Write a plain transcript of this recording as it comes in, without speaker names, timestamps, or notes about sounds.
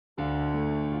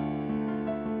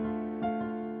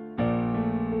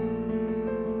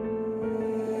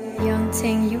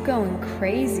Ting, you going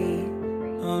crazy.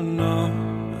 Oh no,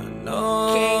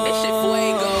 no. King, that shit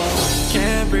fuego.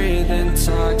 Can't breathe in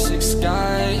toxic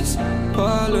skies.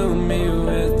 Pollute me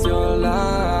with your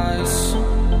lies.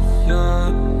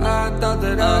 Yeah, I thought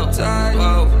that I'd die.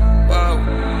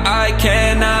 I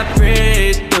cannot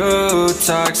breathe through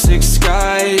toxic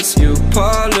skies. You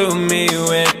pollute me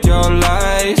with your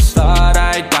lies. Thought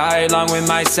I'd die along with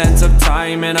my sense of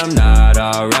time, and I'm not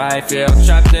alright. Feel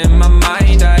trapped in my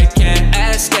mind, I can't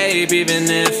escape even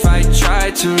if I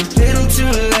try to. Little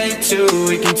too late, too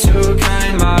weak and too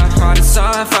kind. My heart is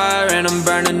on fire and I'm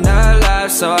burning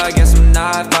alive, so I guess I'm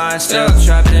not fine. Still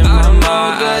trapped in my mind.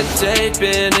 I know that they've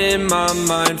been in my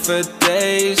mind for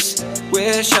days.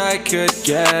 Wish I could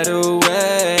get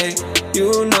away.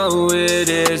 You know it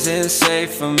isn't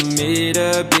safe for me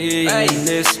to be in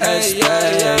this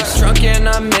headspace. Drunk and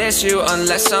I miss you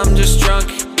unless I'm just drunk.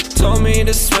 Told me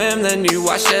to swim, then you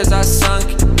watched as I sunk.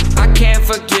 I can't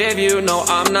forgive you, no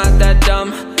I'm not that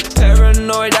dumb.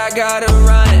 Paranoid, I gotta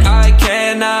run. I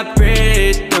cannot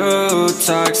breathe through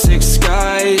toxic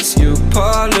skies. You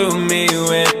pollute me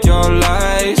with your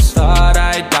lies. Thought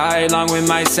I'd die along with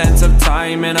my sense of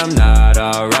time, and I'm not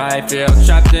alright. Feel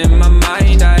trapped in my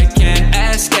mind, I can't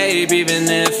escape even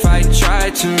if I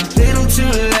try to. Little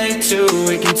too late, too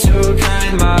weak and too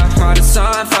kind. My heart is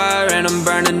on fire and I'm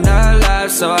burning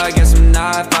alive, so I guess I'm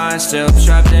not fine. Still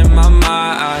trapped in my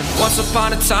mind. Once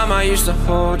upon a time I used to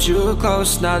hold you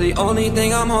close. Now the only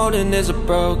thing I'm holding is a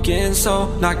broken soul.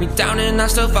 Knock me down and I'm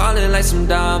still falling like some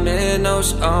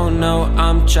dominoes. Oh no,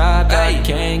 I'm trapped, I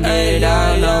can't get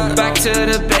out, no. Back to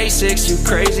the basics, you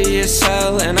crazy as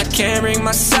hell, and I can't bring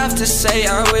myself to say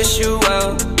I wish you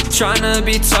well. Tryna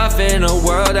be tough in a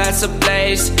world that's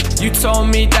ablaze. You told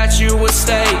me that you would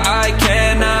stay. I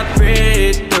cannot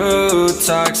breathe through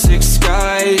toxic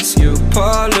skies. You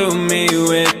pollute me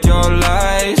with your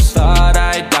lies. Thought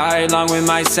I'd die along with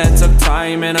my sense of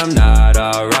time, and I'm not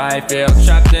alright. Feel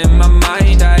trapped in my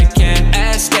mind, I can't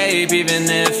escape even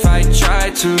if I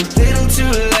try to. Little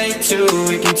too late, too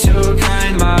weak and too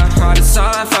kind. My heart is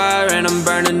on fire and I'm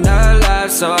burning alive,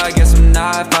 so I guess I'm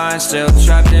not fine. Still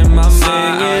trapped in my mind.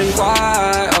 Singing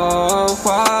why, oh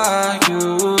why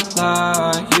you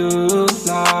lie, you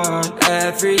lie.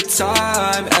 Every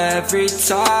time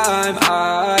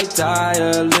I die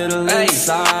a little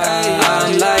inside.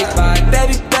 I'm like bye,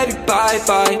 baby, baby, bye,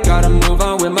 bye. Gotta move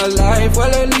on with my life,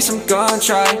 well at least I'm gonna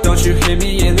try. Don't you hear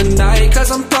me in the night,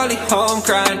 cause I'm probably home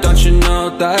crying. Don't you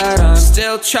know that I'm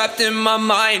still trapped in my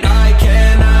mind. I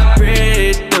cannot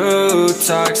breathe through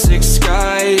toxic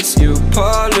skies. You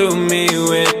pollute me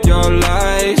with your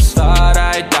lies. Thought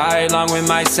I'd die along with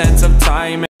my sense of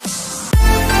time.